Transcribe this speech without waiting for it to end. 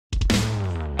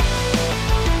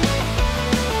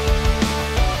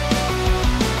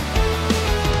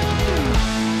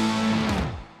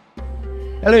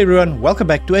Hello everyone, welcome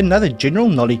back to another general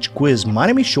knowledge quiz. My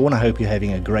name is Sean, I hope you're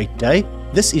having a great day.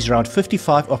 This is round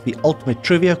 55 of the ultimate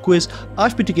trivia quiz.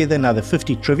 I've put together another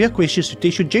 50 trivia questions to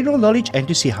test your general knowledge and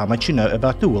to see how much you know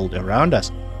about the world around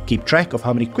us. Keep track of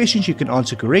how many questions you can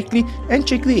answer correctly and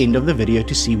check the end of the video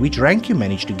to see which rank you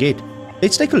managed to get.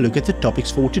 Let's take a look at the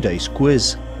topics for today's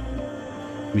quiz.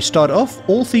 We start off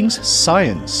all things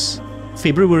science,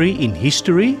 February in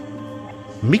history,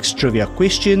 mixed trivia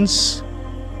questions,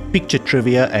 picture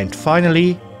trivia, and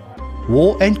finally,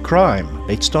 war and crime.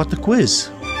 Let's start the quiz.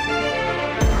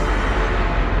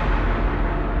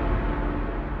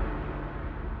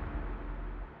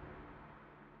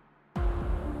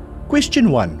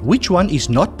 Question 1. Which one is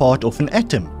not part of an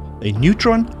atom? A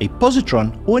neutron, a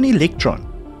positron, or an electron?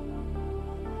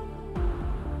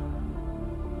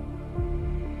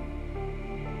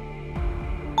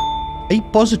 A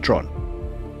positron.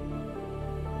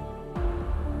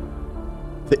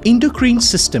 The endocrine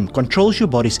system controls your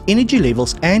body's energy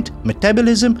levels and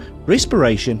metabolism,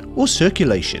 respiration, or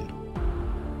circulation.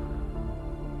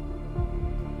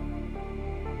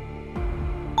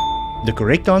 The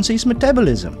correct answer is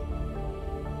metabolism.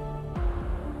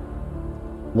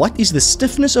 What is the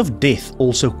stiffness of death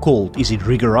also called? Is it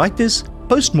rigoritis,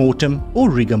 postmortem, or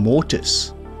rigor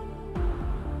mortis?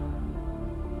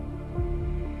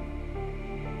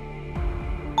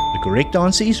 The correct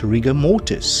answer is rigor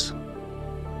mortis.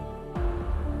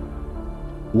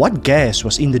 What gas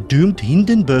was in the doomed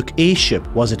Hindenburg airship?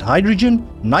 Was it hydrogen,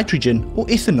 nitrogen, or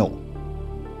ethanol?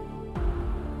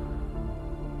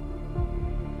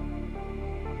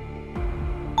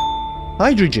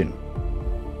 Hydrogen.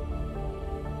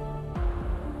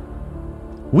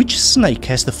 Which snake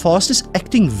has the fastest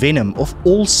acting venom of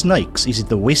all snakes? Is it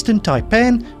the western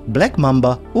taipan, black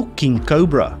mamba, or king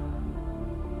cobra?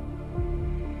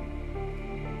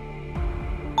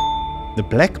 The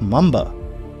black mamba.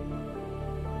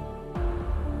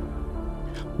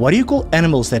 What do you call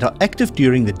animals that are active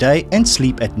during the day and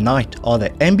sleep at night? Are they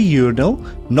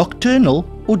ambiurnal, nocturnal,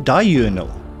 or diurnal?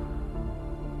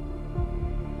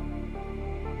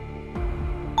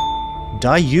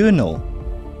 Diurnal.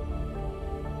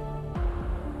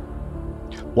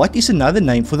 What is another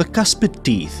name for the cuspid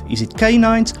teeth? Is it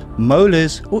canines,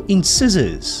 molars, or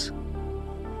incisors?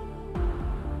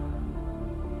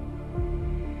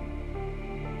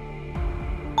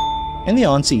 And the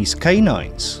answer is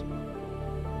canines.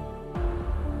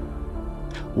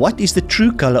 What is the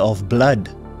true color of blood?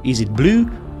 Is it blue,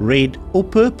 red, or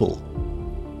purple?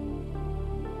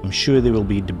 I'm sure there will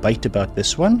be a debate about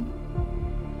this one.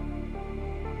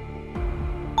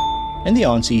 And the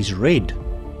answer is red.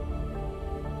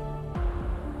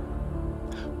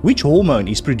 Which hormone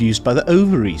is produced by the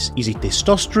ovaries? Is it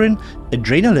testosterone,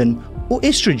 adrenaline, or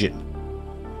estrogen?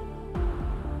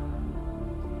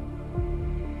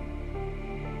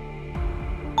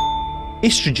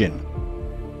 Estrogen.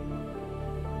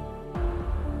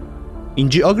 In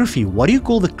geography, what do you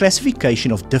call the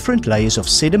classification of different layers of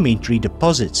sedimentary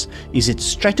deposits? Is it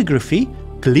stratigraphy,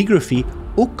 calligraphy,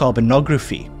 or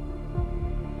carbonography?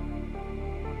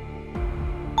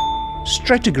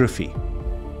 Stratigraphy.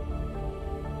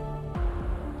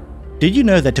 Did you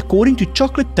know that according to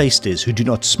chocolate tasters who do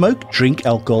not smoke, drink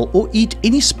alcohol, or eat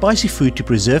any spicy food to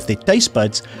preserve their taste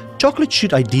buds, chocolate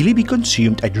should ideally be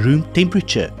consumed at room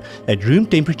temperature. At room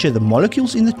temperature, the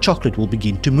molecules in the chocolate will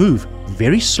begin to move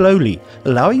very slowly,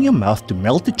 allowing your mouth to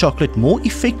melt the chocolate more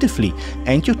effectively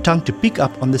and your tongue to pick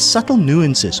up on the subtle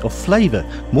nuances of flavor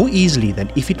more easily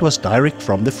than if it was direct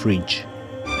from the fridge.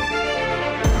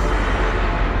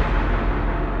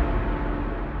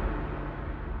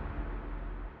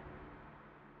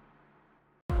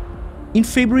 In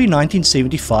February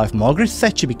 1975, Margaret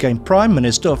Thatcher became Prime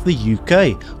Minister of the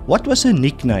UK. What was her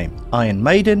nickname? Iron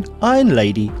Maiden, Iron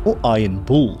Lady, or Iron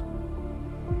Bull?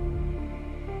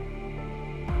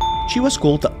 She was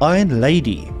called the Iron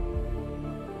Lady.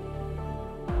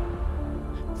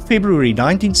 February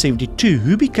 1972,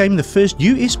 who became the first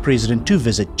US president to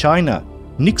visit China?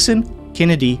 Nixon,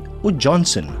 Kennedy, or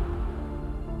Johnson?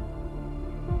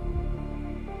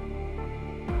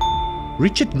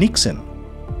 Richard Nixon.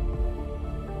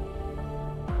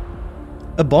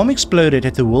 A bomb exploded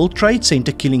at the World Trade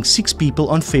Center, killing 6 people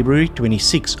on February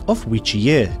 26, of which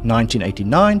year?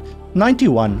 1989,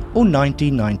 91, or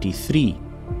 1993?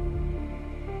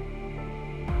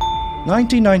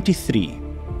 1993.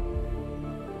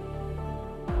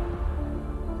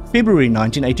 February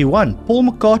 1981, Paul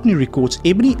McCartney records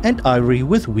Ebony and Ivory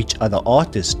with which other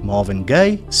artist? Marvin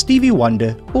Gaye, Stevie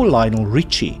Wonder, or Lionel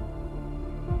Richie?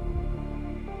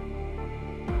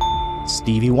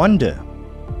 Stevie Wonder.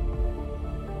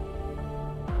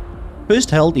 First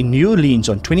held in New Orleans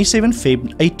on 27 Feb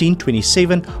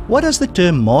 1827, what does the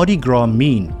term Mardi Gras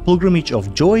mean? Pilgrimage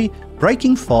of joy,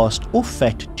 breaking fast, or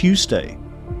Fat Tuesday?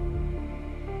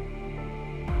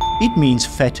 It means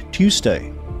Fat Tuesday.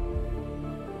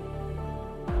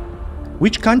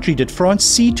 Which country did France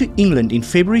cede to England in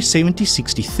February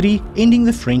 1763, ending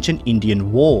the French and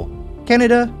Indian War?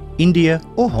 Canada, India,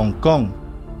 or Hong Kong?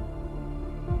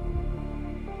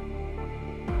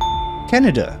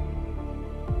 Canada.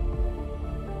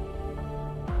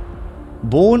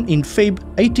 Born in Feb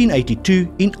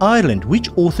 1882 in Ireland, which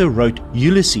author wrote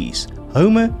Ulysses?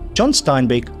 Homer, John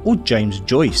Steinbeck, or James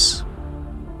Joyce?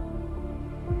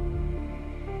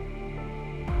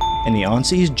 And the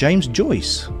answer is James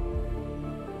Joyce.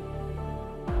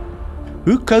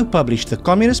 Who co-published the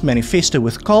Communist Manifesto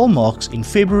with Karl Marx in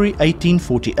February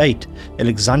 1848?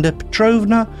 Alexander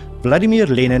Petrovna, Vladimir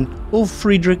Lenin, or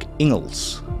Friedrich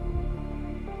Engels?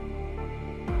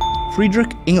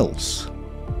 Friedrich Engels.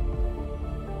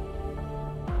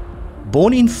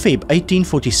 Born in Feb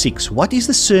 1846, what is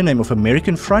the surname of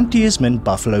American frontiersman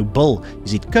Buffalo Bill?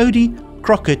 Is it Cody,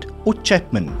 Crockett, or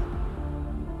Chapman?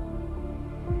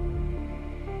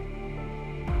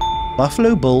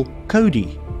 Buffalo Bill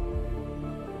Cody.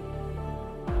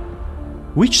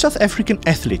 Which South African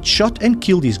athlete shot and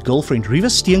killed his girlfriend Riva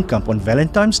Steenkamp on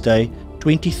Valentine's Day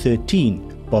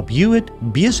 2013? Bob Hewitt,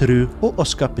 B.S. Roux, or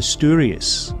Oscar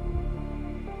Pistorius?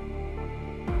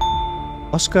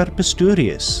 Oscar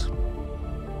Pistorius.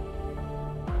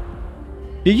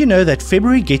 Did you know that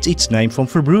February gets its name from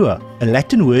februa, a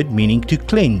Latin word meaning to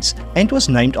cleanse, and was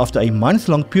named after a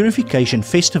month-long purification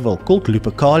festival called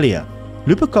Lupercalia?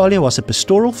 Lupercalia was a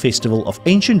pastoral festival of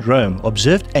ancient Rome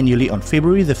observed annually on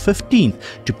February the 15th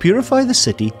to purify the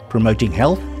city, promoting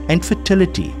health and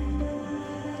fertility.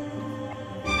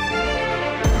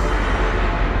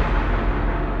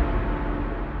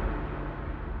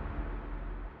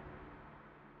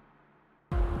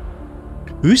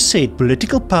 Who said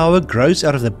political power grows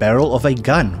out of the barrel of a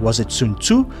gun? Was it Sun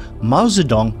Tzu, Mao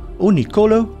Zedong, or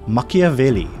Niccolo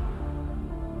Machiavelli?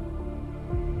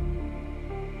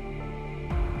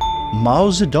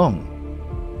 Mao Zedong.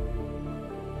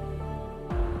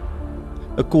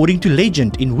 According to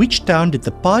legend, in which town did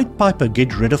the Pied Piper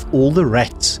get rid of all the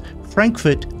rats?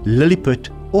 Frankfurt,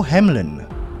 Lilliput, or Hamelin?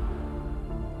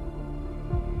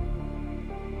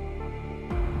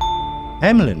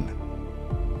 Hamelin.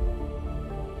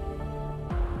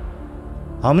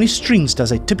 How many strings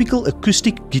does a typical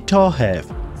acoustic guitar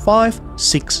have? 5,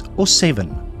 6, or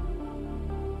 7?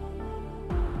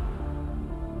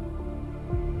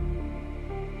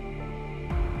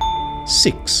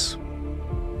 6.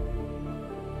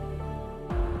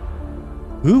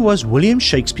 Who was William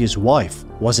Shakespeare's wife?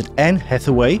 Was it Anne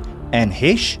Hathaway, Anne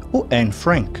Heche, or Anne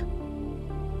Frank?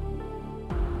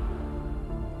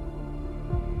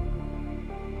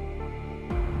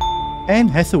 Anne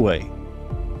Hathaway.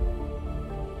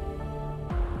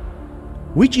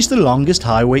 Which is the longest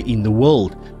highway in the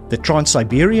world? The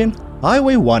Trans-Siberian,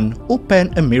 Highway 1, or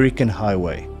Pan-American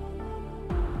Highway?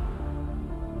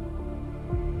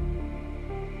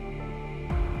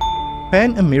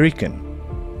 Pan-American.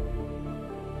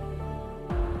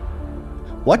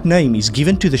 What name is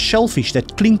given to the shellfish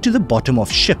that cling to the bottom of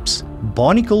ships?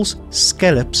 Barnacles,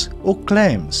 scallops, or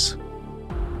clams?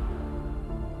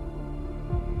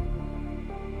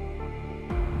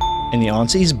 And the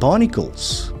answer is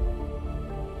barnacles.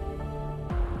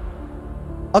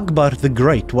 Akbar the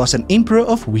Great was an emperor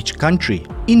of which country?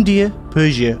 India,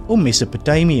 Persia, or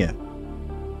Mesopotamia?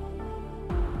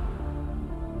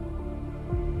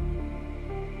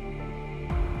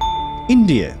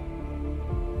 India.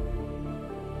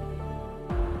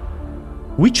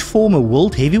 Which former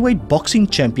world heavyweight boxing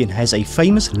champion has a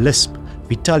famous lisp?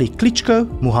 Vitaly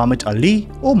Klitschko, Muhammad Ali,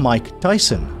 or Mike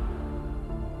Tyson?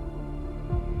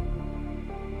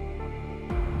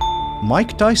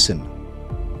 Mike Tyson.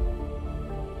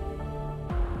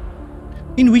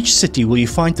 In which city will you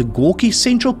find the Gorky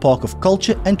Central Park of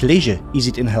Culture and Leisure? Is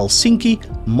it in Helsinki,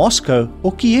 Moscow,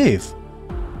 or Kiev?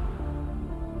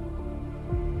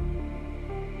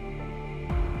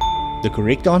 The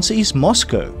correct answer is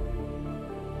Moscow.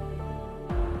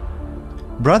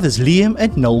 Brothers Liam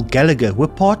and Noel Gallagher were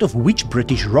part of which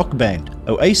British rock band?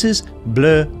 Oasis,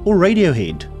 Blur, or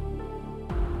Radiohead?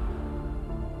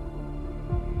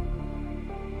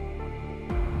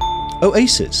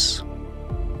 Oasis.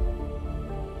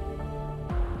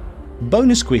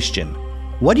 Bonus question.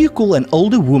 What do you call an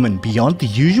older woman beyond the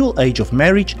usual age of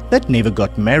marriage that never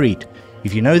got married?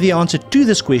 If you know the answer to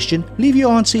this question, leave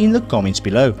your answer in the comments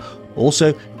below.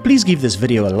 Also, please give this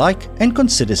video a like and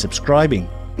consider subscribing.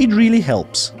 It really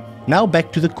helps. Now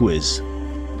back to the quiz.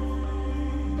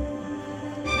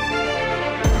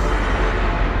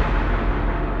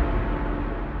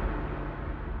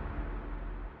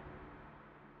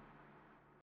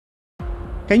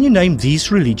 Can you name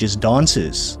these religious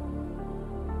dances?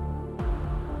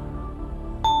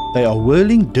 They are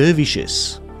whirling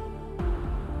dervishes.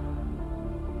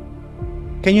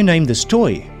 Can you name this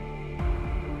toy?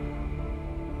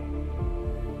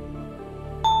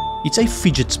 It's a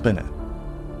fidget spinner.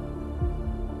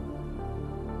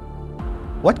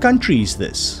 What country is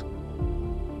this?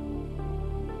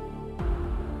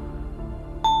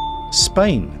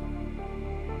 Spain.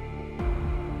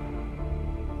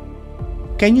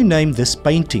 Can you name this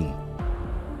painting?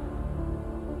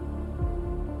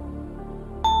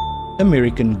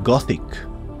 American Gothic.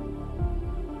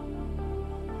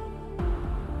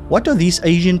 What are these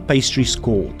Asian pastries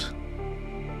called?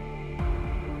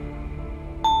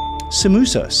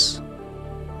 Samosas.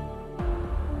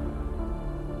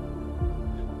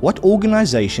 What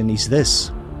organization is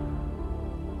this?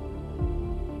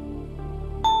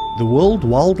 The World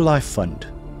Wildlife Fund.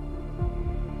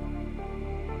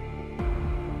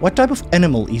 What type of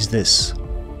animal is this?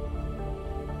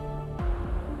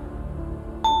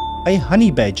 A honey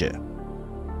badger.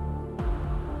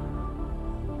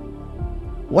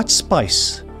 What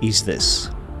spice is this?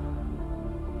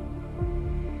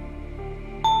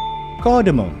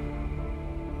 Cardamom.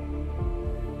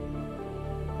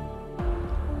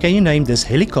 Can you name this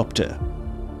helicopter?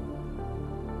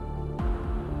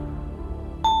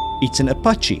 It's an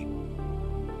Apache.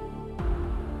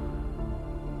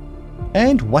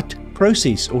 And what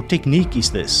process or technique is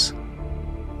this?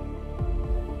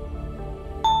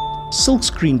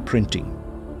 Silkscreen printing.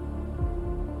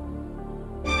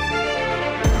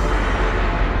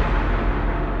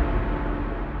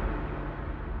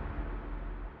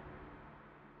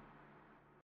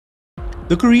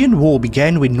 The Korean War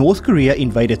began when North Korea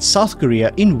invaded South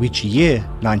Korea in which year?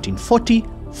 1940,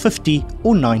 50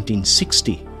 or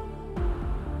 1960?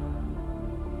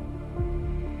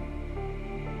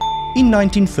 In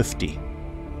 1950.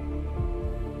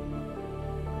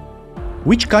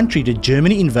 Which country did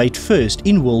Germany invade first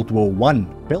in World War I?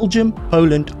 Belgium,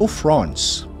 Poland or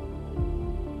France?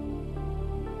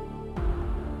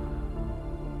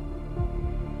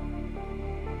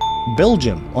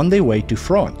 Belgium on their way to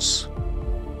France.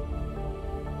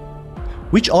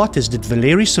 Which artist did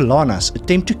Valery Solanas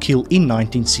attempt to kill in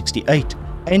 1968?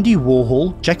 Andy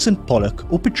Warhol, Jackson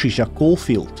Pollock or Patricia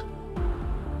Caulfield?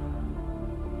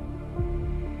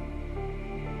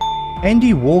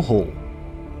 Andy Warhol.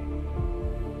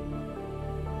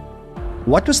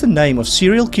 What was the name of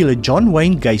serial killer John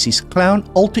Wayne Gacy's clown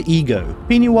alter ego?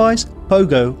 Pennywise,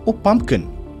 Pogo or Pumpkin?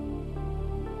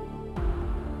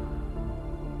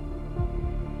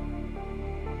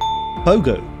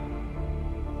 Pogo.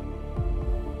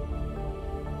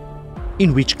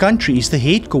 In which country is the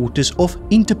headquarters of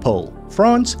Interpol?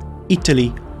 France,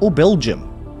 Italy or Belgium?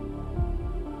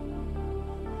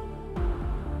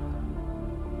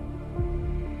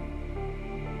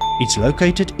 It's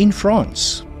located in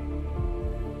France.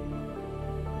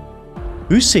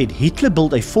 Who said Hitler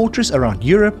built a fortress around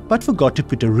Europe but forgot to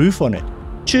put a roof on it?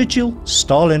 Churchill,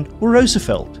 Stalin or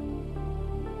Roosevelt?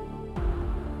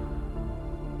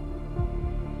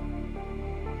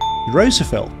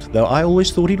 Roosevelt, though I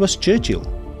always thought it was Churchill.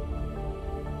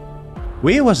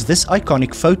 Where was this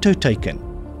iconic photo taken?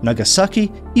 Nagasaki,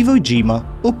 Iwo Jima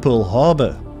or Pearl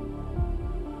Harbor?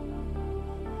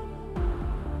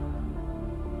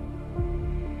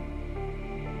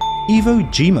 Iwo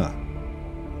Jima.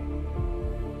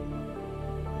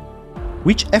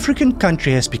 Which African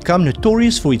country has become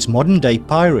notorious for its modern-day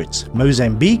pirates?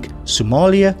 Mozambique,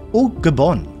 Somalia or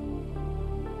Gabon?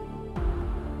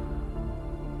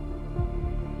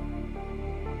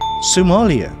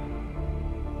 Somalia.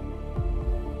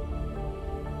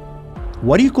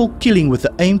 What do you call killing with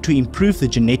the aim to improve the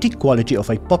genetic quality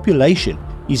of a population?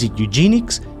 Is it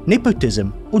eugenics,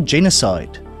 nepotism or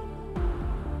genocide?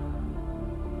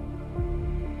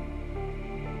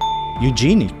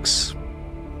 Eugenics.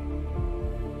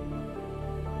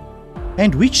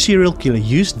 And which serial killer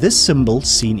used this symbol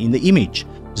seen in the image?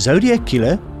 Zodiac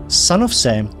Killer, Son of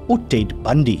Sam or Ted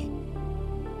Bundy?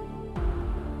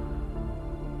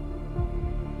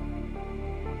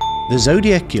 The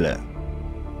Zodiac Killer.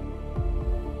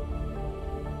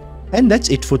 And that's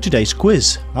it for today's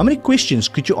quiz. How many questions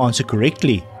could you answer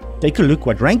correctly? Take a look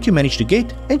what rank you managed to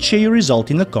get and share your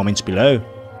result in the comments below.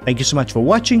 Thank you so much for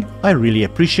watching, I really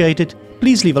appreciate it.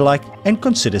 Please leave a like and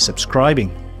consider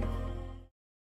subscribing.